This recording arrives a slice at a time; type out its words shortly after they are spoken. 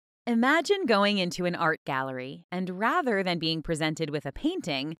Imagine going into an art gallery, and rather than being presented with a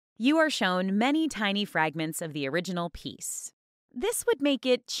painting, you are shown many tiny fragments of the original piece. This would make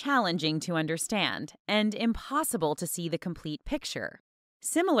it challenging to understand and impossible to see the complete picture.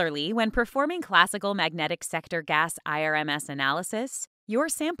 Similarly, when performing classical magnetic sector gas IRMS analysis, your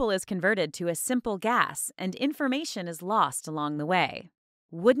sample is converted to a simple gas and information is lost along the way.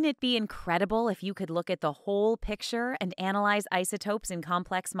 Wouldn't it be incredible if you could look at the whole picture and analyze isotopes in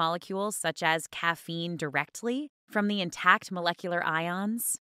complex molecules such as caffeine directly from the intact molecular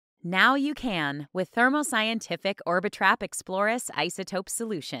ions? Now you can with thermoscientific Orbitrap Exploris isotope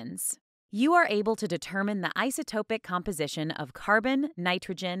solutions. You are able to determine the isotopic composition of carbon,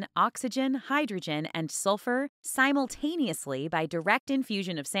 nitrogen, oxygen, hydrogen, and sulfur simultaneously by direct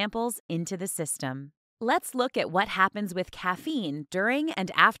infusion of samples into the system. Let's look at what happens with caffeine during and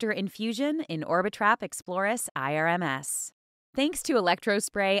after infusion in Orbitrap Exploris IRMS. Thanks to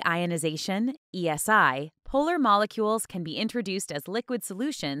electrospray ionization, ESI, polar molecules can be introduced as liquid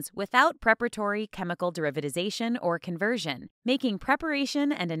solutions without preparatory chemical derivatization or conversion, making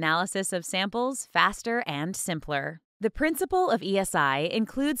preparation and analysis of samples faster and simpler. The principle of ESI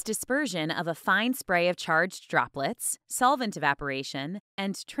includes dispersion of a fine spray of charged droplets, solvent evaporation,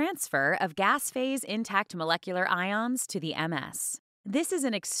 and transfer of gas phase intact molecular ions to the MS. This is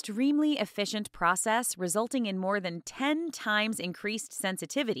an extremely efficient process resulting in more than 10 times increased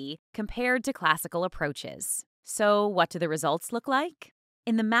sensitivity compared to classical approaches. So, what do the results look like?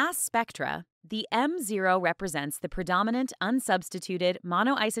 In the mass spectra, the M0 represents the predominant unsubstituted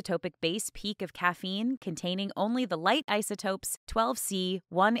monoisotopic base peak of caffeine containing only the light isotopes 12C,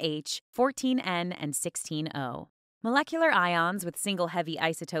 1H, 14N, and 16O. Molecular ions with single heavy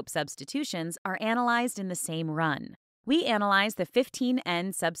isotope substitutions are analyzed in the same run. We analyze the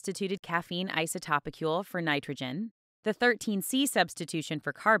 15N substituted caffeine isotopicule for nitrogen, the 13C substitution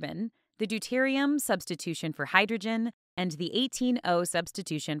for carbon, the deuterium substitution for hydrogen, and the 18O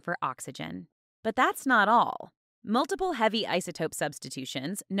substitution for oxygen. But that's not all. Multiple heavy isotope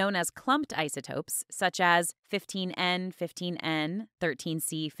substitutions, known as clumped isotopes, such as 15N, 15N,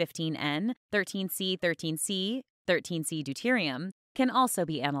 13C, 15N, 13C, 13C, 13C deuterium, can also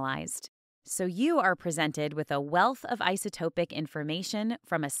be analyzed. So you are presented with a wealth of isotopic information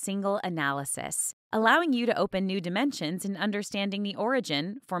from a single analysis, allowing you to open new dimensions in understanding the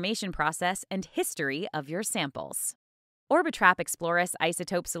origin, formation process, and history of your samples. Orbitrap Exploris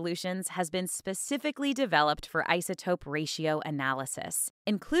Isotope Solutions has been specifically developed for isotope ratio analysis,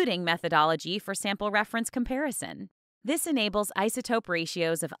 including methodology for sample reference comparison. This enables isotope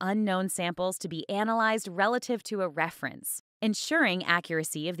ratios of unknown samples to be analyzed relative to a reference, ensuring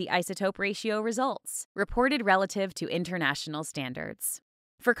accuracy of the isotope ratio results, reported relative to international standards.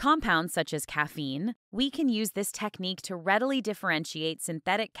 For compounds such as caffeine, we can use this technique to readily differentiate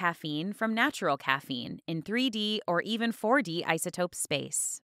synthetic caffeine from natural caffeine in 3D or even 4D isotope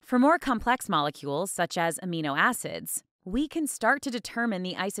space. For more complex molecules such as amino acids, we can start to determine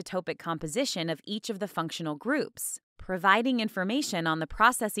the isotopic composition of each of the functional groups, providing information on the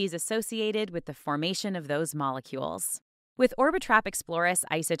processes associated with the formation of those molecules. With Orbitrap Exploris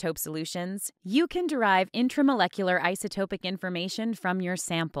isotope solutions, you can derive intramolecular isotopic information from your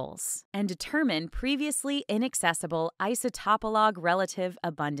samples and determine previously inaccessible isotopolog relative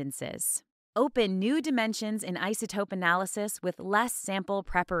abundances. Open new dimensions in isotope analysis with less sample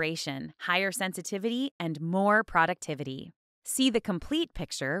preparation, higher sensitivity, and more productivity. See the complete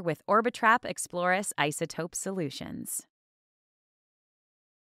picture with Orbitrap Exploris isotope solutions.